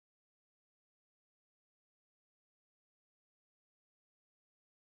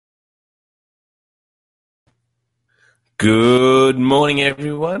Good morning,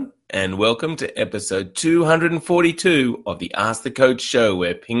 everyone, and welcome to episode 242 of the Ask the Coach show,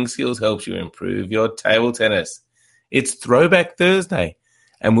 where Ping Skills helps you improve your table tennis. It's Throwback Thursday,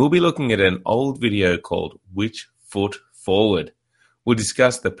 and we'll be looking at an old video called Which Foot Forward. We'll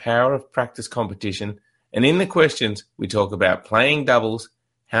discuss the power of practice competition, and in the questions, we talk about playing doubles,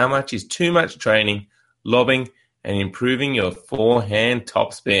 how much is too much training, lobbing, and improving your forehand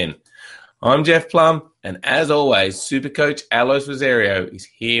topspin. I'm Jeff Plum, and as always, Supercoach Alois Rosario is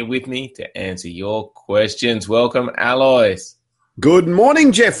here with me to answer your questions. Welcome, Alois. Good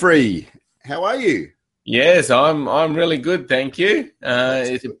morning, Jeffrey. How are you? Yes, I'm really good, thank you.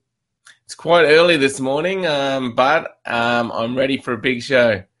 It's quite early this morning, but I'm ready for a big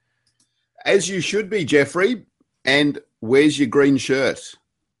show. As you should be, Jeffrey. And where's your green shirt?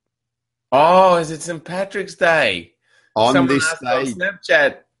 Oh, is it St. Patrick's Day? On this day. On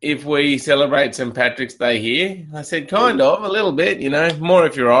Snapchat if we celebrate St. Patrick's Day here. I said kind of, a little bit, more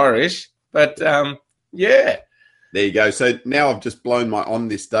if you're Irish. But, yeah. There you go. So now I've just blown my on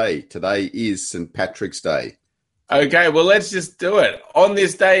this day. Today is St. Patrick's Day. Okay, well, let's just do it. On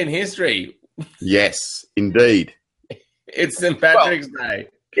this day in history. Yes, indeed. It's St. Patrick's Day.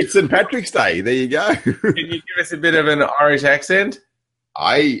 It's St. Patrick's Day. There you go. Can you give us a bit of an Irish accent?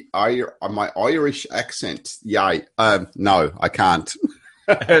 My Irish accent? Yeah. No, I can't.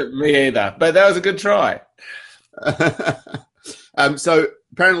 Me either. But that was a good try. So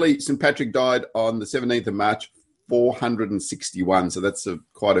apparently St. Patrick died on the 17th of March, 461. So that's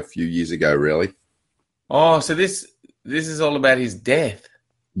quite a few years ago, really. Oh, so this is all about his death.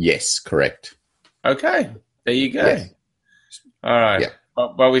 Yes, correct. Okay, there you go. Yes. All right. Yeah.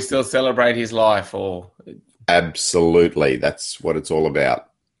 But we still celebrate his life, or absolutely. That's what it's all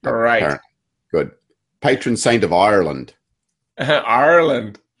about. Great. Apparently. Good. Patron saint of Ireland.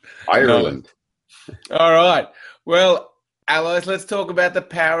 Ireland. No. All right. Well, Alois, let's talk about the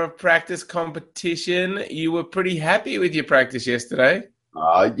power of practice competition. You were pretty happy with your practice yesterday.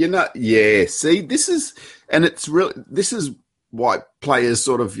 Yeah. See, this is why players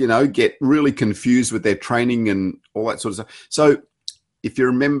sort of, get really confused with their training and all that sort of stuff. So if you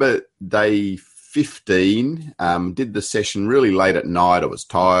remember day 15, did the session really late at night. I was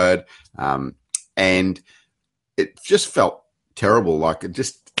tired, and it just felt terrible. Like it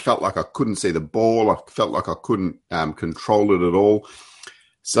just felt like I couldn't see the ball. I felt like I couldn't control it at all.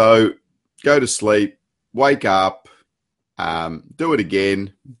 So go to sleep, wake up, do it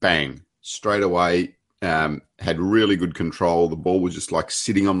again, bang, straight away. Had really good control. The ball was just like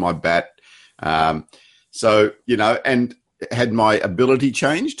sitting on my bat. So, and had my ability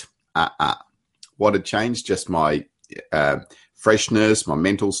changed? What had changed? Just my freshness, my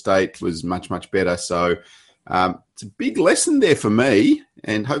mental state was much, much better. So it's a big lesson there for me,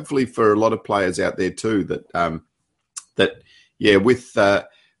 and hopefully for a lot of players out there too,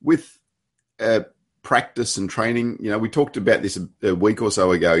 with practice and training, we talked about this a week or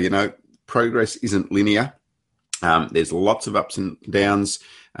so ago, progress isn't linear. There's lots of ups and downs.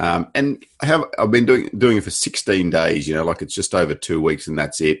 And I've been doing it for 16 days, like it's just over 2 weeks and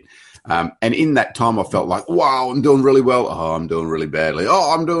that's it. And in that time I felt like, wow, I'm doing really well. Oh, I'm doing really badly.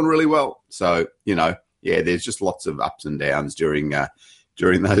 Oh, I'm doing really well. So, there's just lots of ups and downs during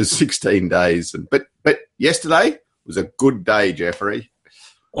those 16 days. But yesterday was a good day, Jeffrey.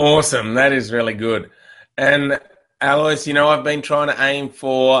 Awesome. That is really good. And Alois, I've been trying to aim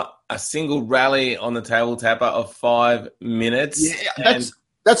for a single rally on the table tapper of 5 minutes. Yeah,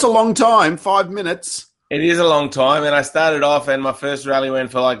 that's a long time, 5 minutes. It is a long time, and I started off and my first rally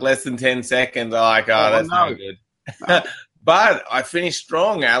went for like less than 10 seconds. I'm like, that's no good. No. But I finished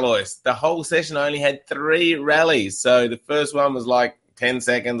strong, Alois. The whole session I only had 3 rallies. So the first one was like 10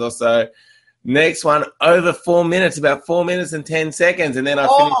 seconds or so. Next one, over 4 minutes, about 4 minutes and 10 seconds. And then I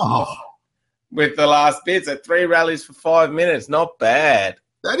finished with the last bit. So 3 rallies for 5 minutes. Not bad.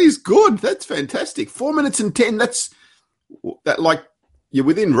 That is good. That's fantastic. 4 minutes and 10, that like you're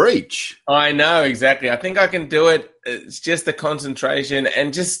within reach. I know, exactly. I think I can do it. It's just the concentration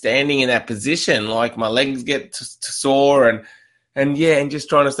and just standing in that position. Like my legs get to sore and just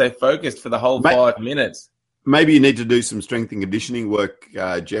trying to stay focused for the whole 5 minutes. Maybe you need to do some strength and conditioning work,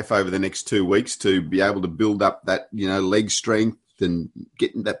 Jeff, over the next 2 weeks to be able to build up that, leg strength and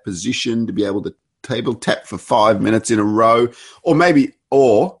get in that position to be able to table tap for 5 minutes in a row,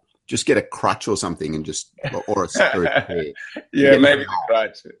 or just get a crutch or something and or a pair. Yeah, maybe the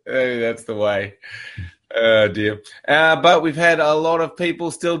crutch. That's the way. Oh, dear. But we've had a lot of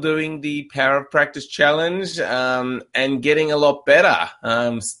people still doing the Power of Practice Challenge and getting a lot better.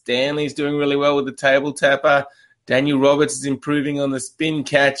 Stanley's doing really well with the table tapper. Daniel Roberts is improving on the spin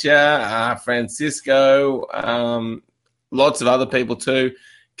catcher. Francisco lots of other people too.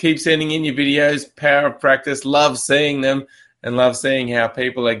 Keep sending in your videos, Power of Practice. Love seeing them and love seeing how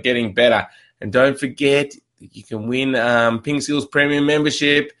people are getting better. And don't forget, you can win Ping Skills Premium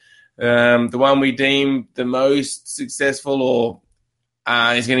membership. The one we deem the most successful or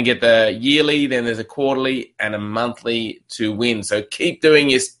is going to get the yearly, then there's a quarterly and a monthly to win. So keep doing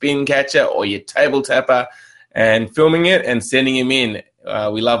your spin catcher or your table tapper and filming it and sending them in.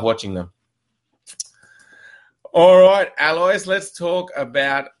 We love watching them. All right, Alois, let's talk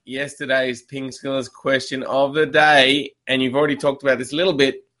about yesterday's Ping Skills question of the day. And you've already talked about this a little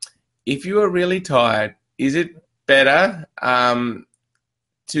bit. If you are really tired, is it better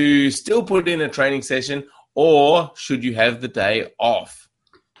to still put in a training session, or should you have the day off?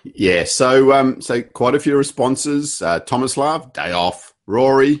 Yeah, so quite a few responses. Tomislav, day off.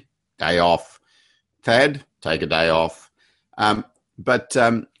 Rory, day off. Thad, take a day off. But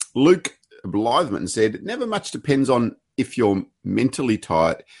Luke Blytheman said, it never much depends on if you're mentally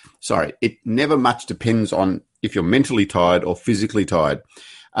tired. Sorry, it never much depends on if you're mentally tired or physically tired.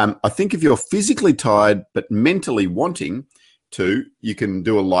 I think if you're physically tired but mentally wanting to, you can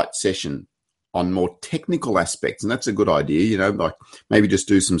do a light session on more technical aspects, and that's a good idea, like maybe just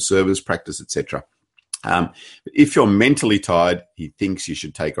do some service practice, etc. If you're mentally tired, he thinks you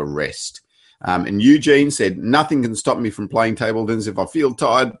should take a rest. And Eugene said, nothing can stop me from playing table tennis. If I feel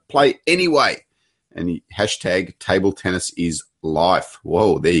tired, play anyway. And he hashtag table tennis is life.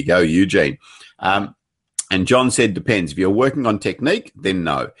 Whoa, there you go, Eugene. And John said, depends. If you're working on technique, then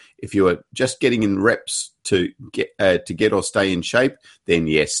no. If you are just getting in reps to get or stay in shape, then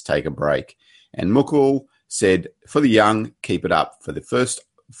yes, take a break. And Mukul said, for the young, keep it up. For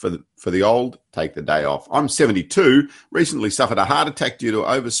the old, take the day off. I'm 72, recently suffered a heart attack due to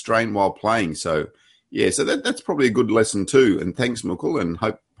overstrain while playing. So, yeah, so that's probably a good lesson too. And thanks, Mukul, and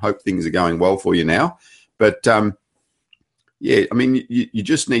hope things are going well for you now. But, yeah, I mean, you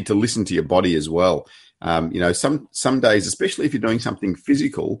just need to listen to your body as well. Some days, especially if you're doing something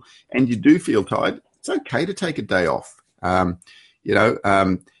physical and you do feel tired, it's okay to take a day off. But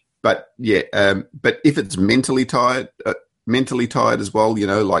if it's mentally tired as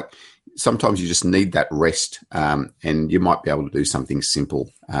well, like sometimes you just need that rest, and you might be able to do something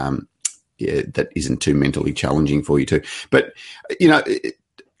simple that isn't too mentally challenging for you too. But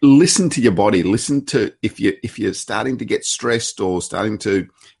listen to your body. Listen to if you're starting to get stressed or starting to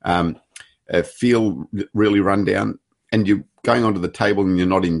feel really run down, and you're going onto the table and you're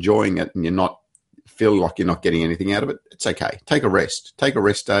not enjoying it, and feel like you're not getting anything out of it. It's okay. Take a rest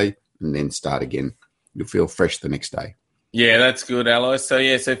day, and then start again. You'll feel fresh the next day. Yeah, that's good, Alois. So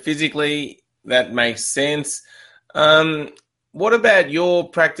physically, that makes sense. What about your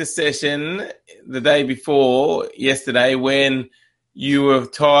practice session the day before, yesterday, when you were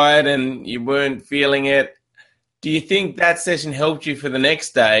tired and you weren't feeling it? Do you think that session helped you for the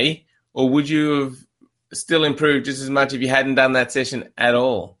next day, or would you have still improved just as much if you hadn't done that session at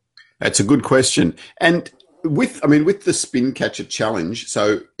all? That's a good question. And with the spin catcher challenge,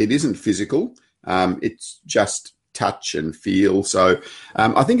 so it isn't physical. It's just touch and feel. So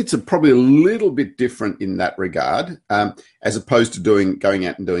I think it's probably a little bit different in that regard, as opposed to going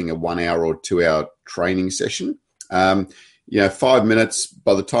out and doing a 1 hour or 2 hour training session. 5 minutes,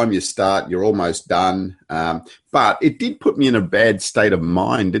 by the time you start, you're almost done. But it did put me in a bad state of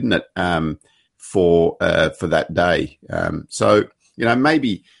mind, didn't it, for that day? So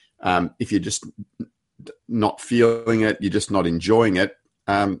maybe if you're just not feeling it, you're just not enjoying it,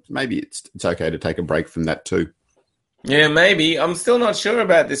 maybe it's okay to take a break from that too. Yeah, maybe. I'm still not sure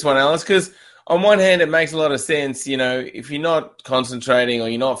about this one, Alice, because on one hand, it makes a lot of sense. If you're not concentrating or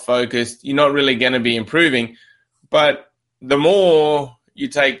you're not focused, you're not really going to be improving. But the more you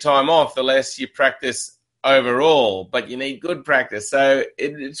take time off, the less you practice overall. But you need good practice. So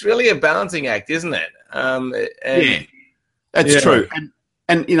it's really a balancing act, isn't it? That's true.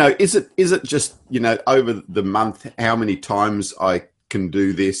 And is it just, over the month, how many times I can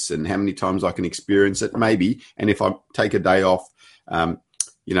do this and how many times I can experience it? Maybe. And if I take a day off, I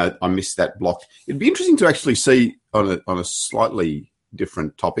miss that block. It'd be interesting to actually see on a slightly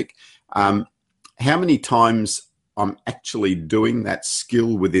different topic, how many times I'm actually doing that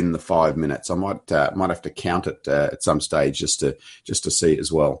skill within the 5 minutes. I might have to count it at some stage just to see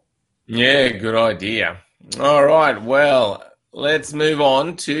as well. Yeah, good idea. All right. Well, let's move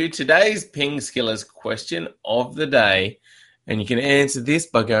on to today's Ping Skillers question of the day. And you can answer this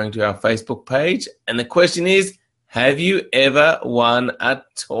by going to our Facebook page. And the question is, have you ever won a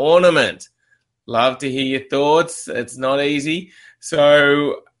tournament? Love to hear your thoughts. It's not easy.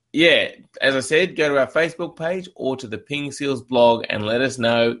 So, yeah, as I said, go to our Facebook page or to the Ping Skills blog and let us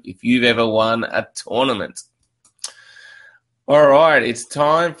know if you've ever won a tournament. All right, it's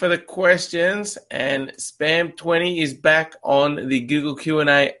time for the questions, and Spam20 is back on the Google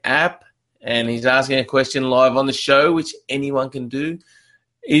Q&A app, and he's asking a question live on the show, which anyone can do.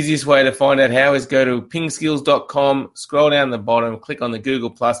 Easiest way to find out how is go to pingskills.com, scroll down the bottom, click on the Google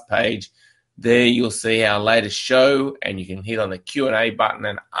Plus page. There you'll see our latest show, and you can hit on the Q&A button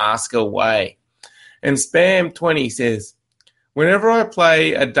and ask away. And Spam20 says, whenever I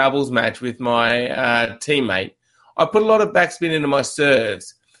play a doubles match with my teammate, I put a lot of backspin into my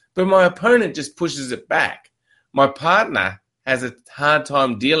serves, but my opponent just pushes it back. My partner has a hard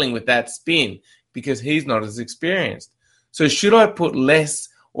time dealing with that spin because he's not as experienced. So should I put less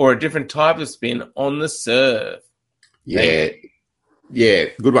or a different type of spin on the serve? Yeah,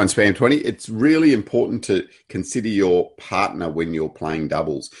 good one, Spam20. It's really important to consider your partner when you're playing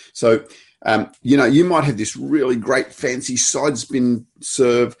doubles. So, you might have this really great fancy side spin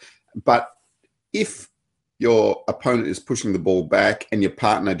serve, but if your opponent is pushing the ball back and your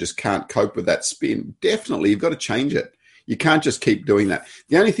partner just can't cope with that spin, definitely you've got to change it. You can't just keep doing that.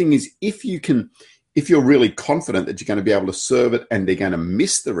 The only thing is if you're really confident that you're going to be able to serve it and they're going to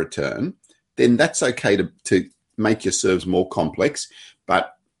miss the return, then that's okay to make your serves more complex.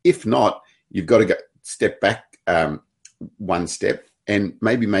 But if not, you've got to go step back one step and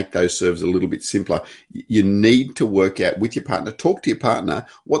maybe make those serves a little bit simpler. You need to work out with your partner, talk to your partner,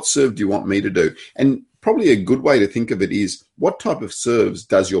 what serve do you want me to do? And probably a good way to think of it is what type of serves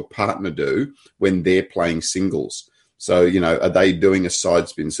does your partner do when they're playing singles? So, are they doing a side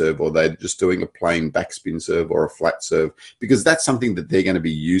spin serve or are they just doing a plain backspin serve or a flat serve? Because that's something that they're going to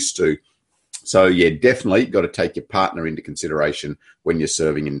be used to. So, yeah, definitely got to take your partner into consideration when you're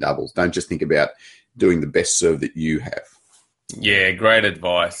serving in doubles. Don't just think about doing the best serve that you have. Yeah, great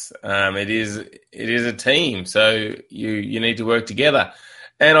advice. It is a team, so you need to work together.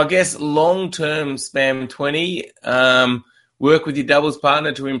 And I guess long-term Spam20, work with your doubles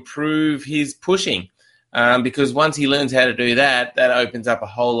partner to improve his pushing. Because once he learns how to do that, that opens up a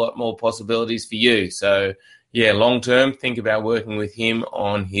whole lot more possibilities for you. So, yeah, long-term, think about working with him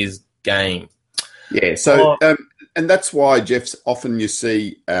on his game. Yeah, so and that's why, Jeff, often you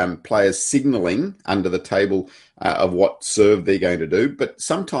see players signalling under the table of what serve they're going to do, but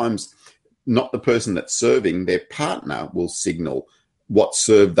sometimes not the person that's serving, their partner will signal what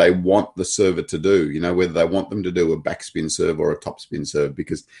serve they want the server to do, whether they want them to do a backspin serve or a topspin serve,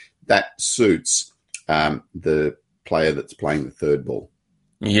 because that suits the player that's playing the third ball.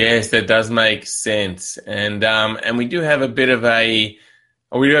 Yes, that does make sense. And we do have a video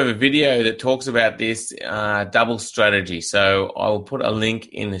that talks about this double strategy. So I will put a link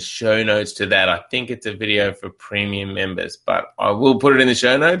in the show notes to that. I think it's a video for premium members, but I will put it in the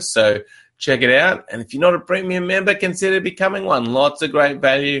show notes. So check it out. And if you're not a premium member, consider becoming one. Lots of great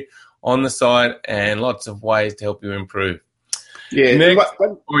value on the site and lots of ways to help you improve. Yeah.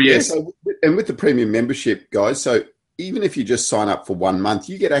 Yes. So, and with the premium membership, guys, so even if you just sign up for 1 month,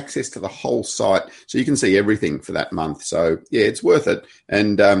 you get access to the whole site. So you can see everything for that month. So, yeah, it's worth it.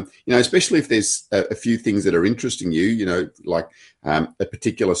 And, especially if there's a few things that are interesting you, like a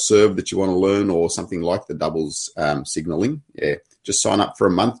particular serve that you want to learn or something like the doubles signaling. Yeah, just sign up for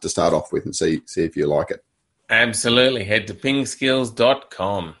a month to start off with and see if you like it. Absolutely. Head to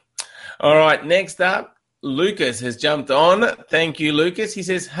pingskills.com. All right, next up, Lucas has jumped on. Thank you, Lucas. He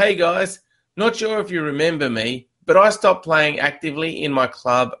says, hey, guys, not sure if you remember me, but I stopped playing actively in my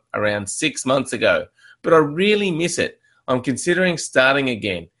club around 6 months ago, but I really miss it. I'm considering starting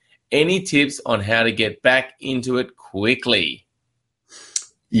again. Any tips on how to get back into it quickly?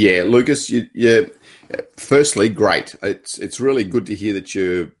 Yeah, Lucas, firstly, great. It's really good to hear that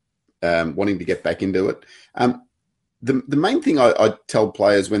you're wanting to get back into it. The main thing I tell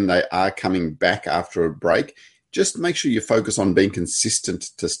players when they are coming back after a break, just make sure you focus on being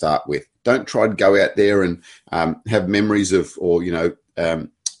consistent to start with. Don't try to go out there and have memories of or,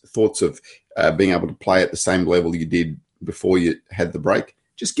 thoughts of being able to play at the same level you did before you had the break.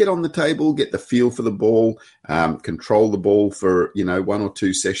 Just get on the table, get the feel for the ball, control the ball for, 1 or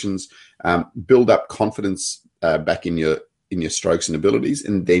 2 sessions, build up confidence back in your strokes and abilities,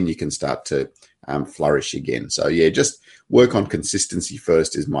 and then you can start to flourish again. So, yeah, just work on consistency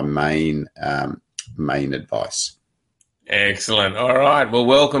first is my main advice. Excellent. All right. Well,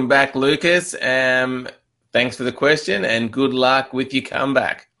 welcome back, Lucas. Thanks for the question and good luck with your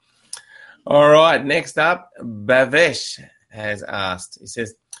comeback. All right. Next up, Bhavesh has asked. He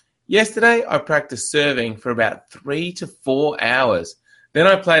says, yesterday I practiced serving for about 3 to 4 hours. Then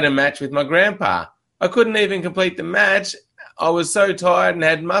I played a match with my grandpa. I couldn't even complete the match. I was so tired and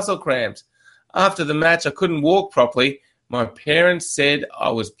had muscle cramps. After the match, I couldn't walk properly. My parents said I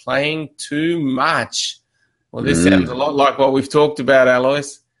was playing too much. Well, this sounds a lot like what we've talked about,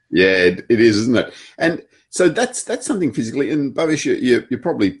 Alois. Yeah, it is, isn't it? And so that's something physically. And Bhavesh, you're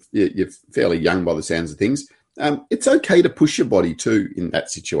probably you're fairly young by the sounds of things. It's okay to push your body too in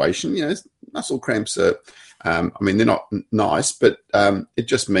that situation. You know, muscle cramps are, they're not nice, but it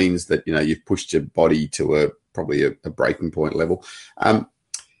just means that, you know, you've pushed your body to probably a breaking point level.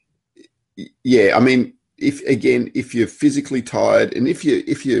 If you're physically tired and if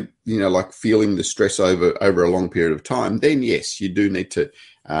you like feeling the stress over a long period of time, then yes, you do need to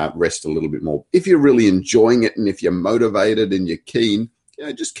rest a little bit more. If you're really enjoying it and if you're motivated and you're keen,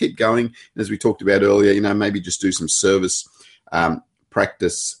 just keep going. As we talked about earlier, maybe just do some service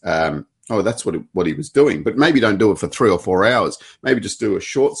practice. That's what he was doing. But maybe don't do it for 3 or 4 hours. Maybe just do a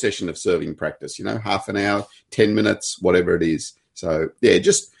short session of serving practice, half an hour, 10 minutes, whatever it is. So, yeah,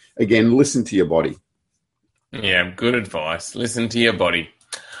 just, again, listen to your body. Yeah, good advice. Listen to your body.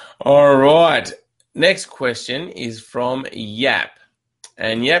 All right. Next question is from Yap.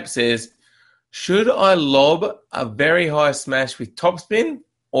 And Yap says, should I lob a very high smash with topspin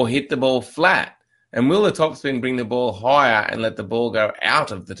or hit the ball flat? And will the topspin bring the ball higher and let the ball go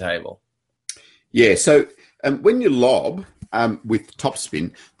out of the table? Yeah, so when you lob with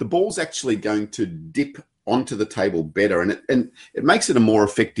topspin, the ball's actually going to dip onto the table better, and it makes it a more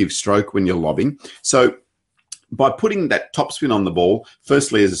effective stroke when you're lobbing. So by putting that topspin on the ball,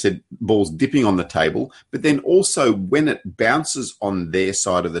 firstly, as I said, ball's dipping on the table, but then also when it bounces on their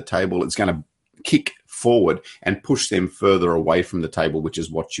side of the table, it's going to kick forward and push them further away from the table, which is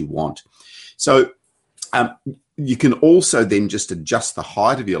what you want. So you can also then just adjust the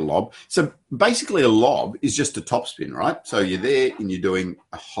height of your lob. So basically a lob is just a topspin, right? So you're there and you're doing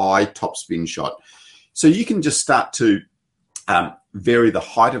a high topspin shot. So you can just start to vary the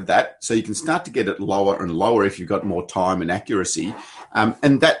height of that. So you can start to get it lower and lower if you've got more time and accuracy.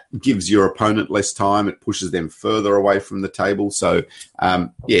 And that gives your opponent less time. It pushes them further away from the table. So,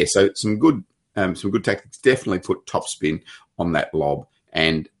 so some good tactics. Definitely put topspin on that lob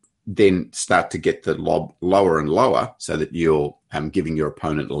and then start to get the lob lower and lower so that you're giving your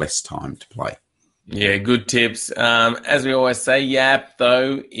opponent less time to play. Yeah, good tips. As we always say, Yap,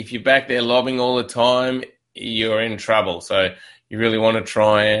 though, if you're back there lobbing all the time, you're in trouble. So you really want to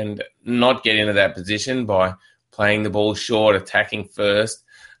try and not get into that position by playing the ball short, attacking first.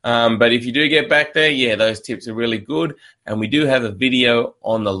 But if you do get back there, yeah, those tips are really good. And we do have a video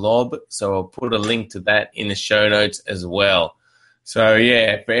on the lob, so I'll put a link to that in the show notes as well. So,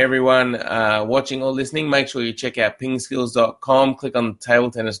 yeah, for everyone watching or listening, make sure you check out pingskills.com, click on the Table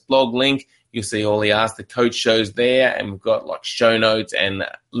Tennis blog link. You'll see all the Ask the Coach shows there, and we've got like show notes and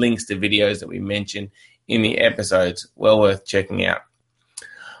links to videos that we mentioned in the episodes. Well worth checking out.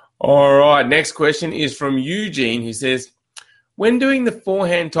 All right, next question is from Eugene, who says, when doing the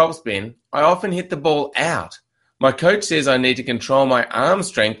forehand topspin, I often hit the ball out. My coach says I need to control my arm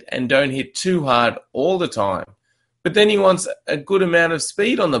strength and don't hit too hard all the time. But then he wants a good amount of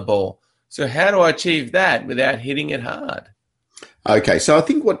speed on the ball. So how do I achieve that without hitting it hard? Okay, so I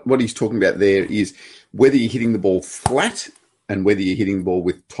think what he's talking about there is whether you're hitting the ball flat and whether you're hitting the ball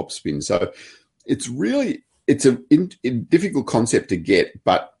with topspin. So it's a difficult concept to get,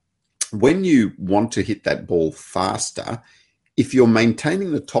 but when you want to hit that ball faster, if you're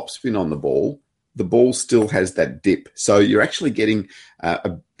maintaining the topspin on the ball still has that dip. So you're actually getting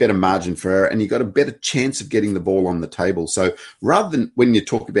a better margin for error and you've got a better chance of getting the ball on the table. So rather than when you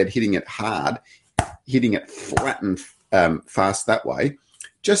talk about hitting it hard, hitting it flat and fast that way,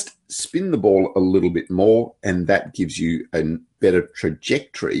 just spin the ball a little bit more and that gives you a better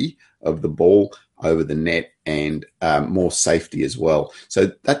trajectory of the ball over the net and more safety as well.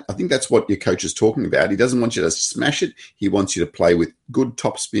 So that I think that's what your coach is talking about. He doesn't want you to smash it. He wants you to play with good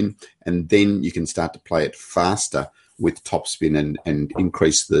topspin, and then you can start to play it faster with topspin and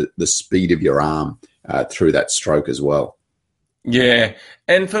increase the speed of your arm through that stroke as well. Yeah,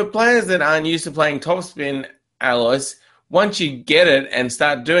 and for players that aren't used to playing topspin, Alois, once you get it and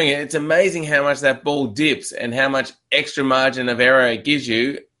start doing it, it's amazing how much that ball dips and how much extra margin of error it gives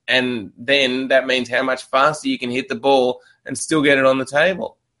you. And then that means how much faster you can hit the ball and still get it on the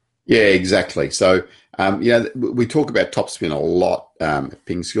table. Yeah, exactly. So, we talk about topspin a lot at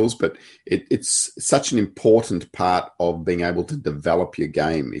Ping Skills, but it's such an important part of being able to develop your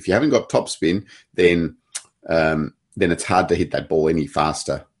game. If you haven't got topspin, then it's hard to hit that ball any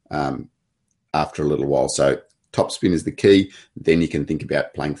faster after a little while. So topspin is the key. Then you can think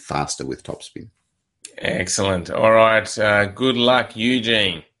about playing faster with topspin. Excellent. All right. Good luck,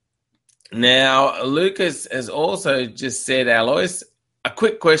 Eugene. Now, Lucas has also just said, Alois, a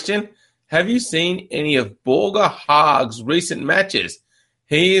quick question. Have you seen any of Borger Haag's recent matches?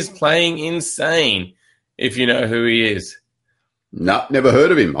 He is playing insane. if you know who he is. No, never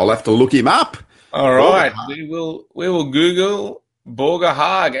heard of him. I'll have to look him up. All right, we will Google Borja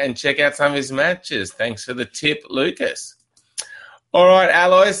Haag and check out some of his matches. Thanks for the tip, Lucas. All right,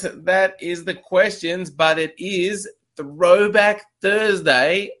 Alois, that is the questions, but it is Throwback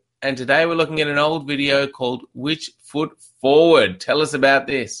Thursday, and today we're looking at an old video called Which Foot Forward? Tell us about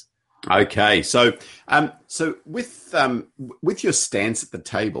this. Okay, so with your stance at the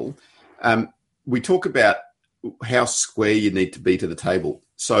table, we talk about how square you need to be to the table.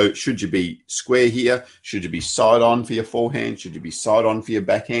 So should you be square here? Should you be side on for your forehand? Should you be side on for your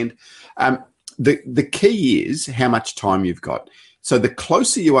backhand? The key is how much time you've got. So the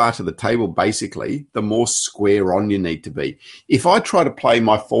closer you are to the table, basically, the more square on you need to be. If I try to play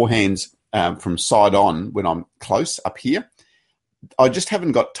my forehands from side on when I'm close up here, I just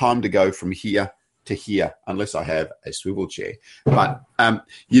haven't got time to go from here to here unless I have a swivel chair. But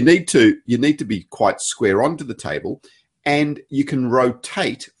you need to be quite square onto the table, and you can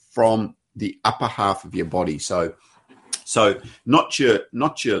rotate from the upper half of your body. So not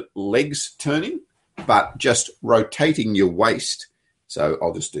your legs turning, but just rotating your waist. So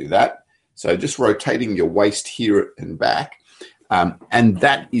I'll just do that. So just rotating your waist here and back, and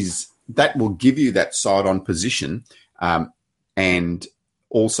that will give you that side on position, and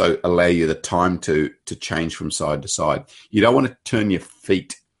also allow you the time to change from side to side. You don't want to turn your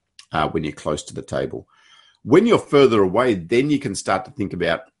feet when you're close to the table. When you're further away, then you can start to think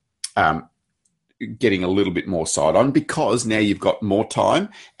about getting a little bit more side on, because now you've got more time,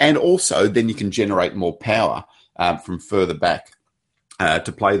 and also then you can generate more power from further back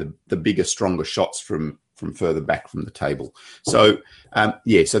to play the bigger, stronger shots from further back from the table. So,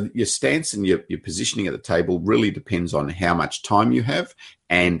 so your stance and your positioning at the table really depends on how much time you have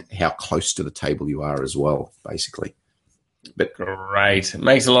and how close to the table you are as well, basically. But great. It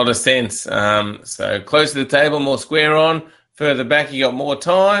makes a lot of sense. So close to the table, more square on. Further back, you got more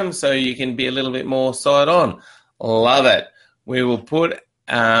time, so you can be a little bit more side on. Love it. We will put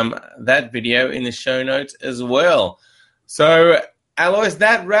that video in the show notes as well. So, Alois,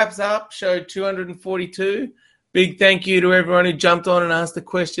 that wraps up show 242. Big thank you to everyone who jumped on and asked a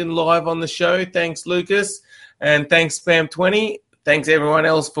question live on the show. Thanks, Lucas. And thanks, Spam20. Thanks, everyone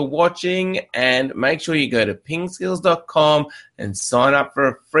else, for watching. And make sure you go to pingskills.com and sign up for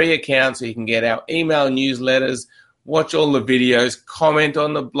a free account so you can get our email newsletters, watch all the videos, comment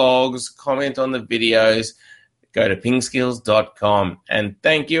on the blogs, comment on the videos. Go to pingskills.com. And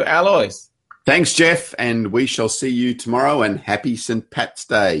thank you, Alois. Thanks, Jeff, and we shall see you tomorrow, and happy St. Pat's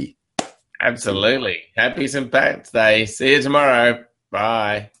Day. Absolutely. Happy St. Pat's Day. See you tomorrow.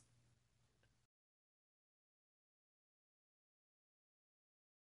 Bye.